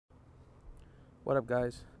What up,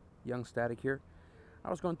 guys? YoungStatic here. I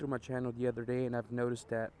was going through my channel the other day and I've noticed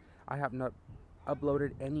that I have not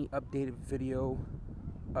uploaded any updated video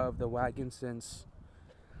of the wagon since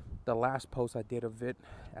the last post I did of it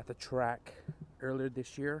at the track earlier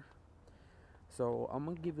this year. So I'm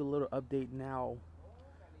gonna give you a little update now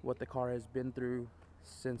what the car has been through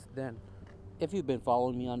since then. If you've been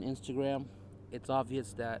following me on Instagram, it's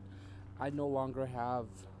obvious that I no longer have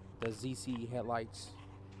the ZC headlights.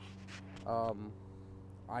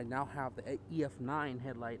 I now have the EF9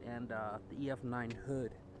 headlight and the EF9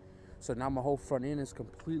 hood. So now my whole front end is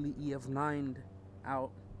completely EF9'd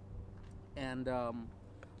out. And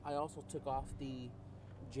I also took off the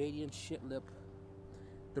didnt shit lip,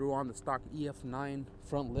 threw on the stock EF9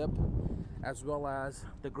 front lip, as well as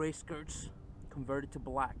the gray skirts converted to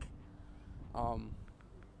black.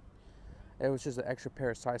 It was just an extra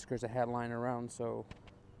pair of side skirts I had lying around, so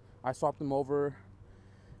I swapped them over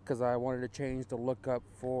because I wanted to change the look up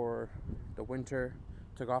for the winter.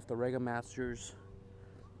 Took off the Rega Masters,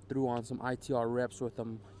 threw on some ITR reps with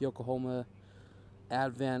them Yokohama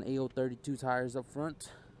Advan AO32 tires up front.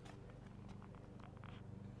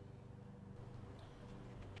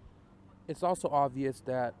 It's also obvious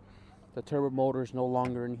that the turbo motor is no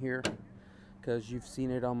longer in here because you've seen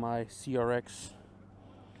it on my CRX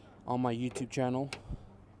on my YouTube channel.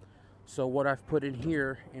 So what I've put in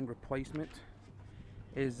here in replacement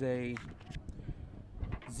is a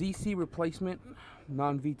ZC replacement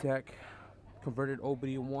non-VTEC converted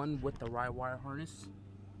OBD1 with the ride wire harness.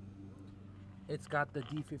 It's got the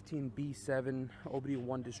D15B7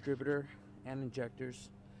 OBD1 distributor and injectors,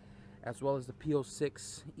 as well as the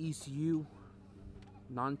P06 ECU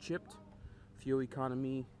non-chipped fuel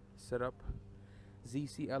economy setup,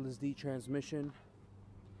 ZC LSD transmission.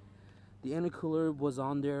 The intercooler was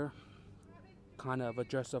on there, kind of a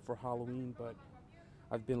dress up for Halloween, but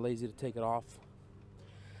I've been lazy to take it off.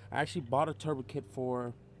 I actually bought a turbo kit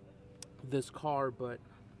for this car, but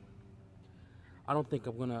I don't think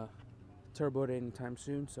I'm gonna turbo it anytime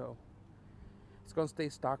soon, so it's gonna stay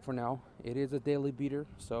stock for now. It is a daily beater,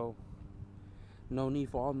 so no need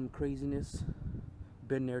for all them craziness.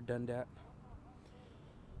 Been there, done that.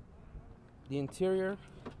 The interior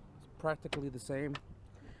is practically the same.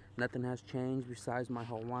 Nothing has changed besides my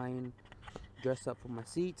Hawaiian dress up for my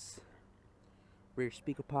seats, rear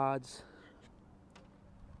speaker pods.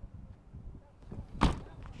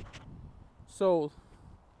 So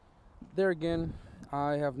there again,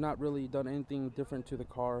 I have not really done anything different to the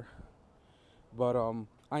car, but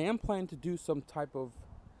I am planning to do some type of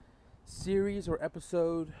series or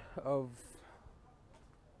episode of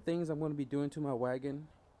things I'm going to be doing to my wagon,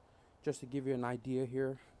 just to give you an idea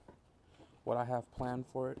here what I have planned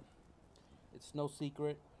for it. It's no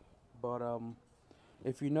secret, but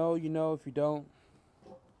if you know, you know. If you don't,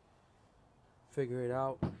 figure it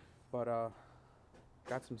out. But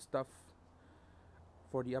got some stuff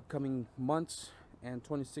for the upcoming months, and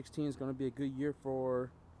 2016 is going to be a good year for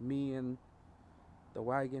me and the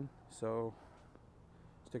wagon, so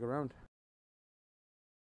stick around.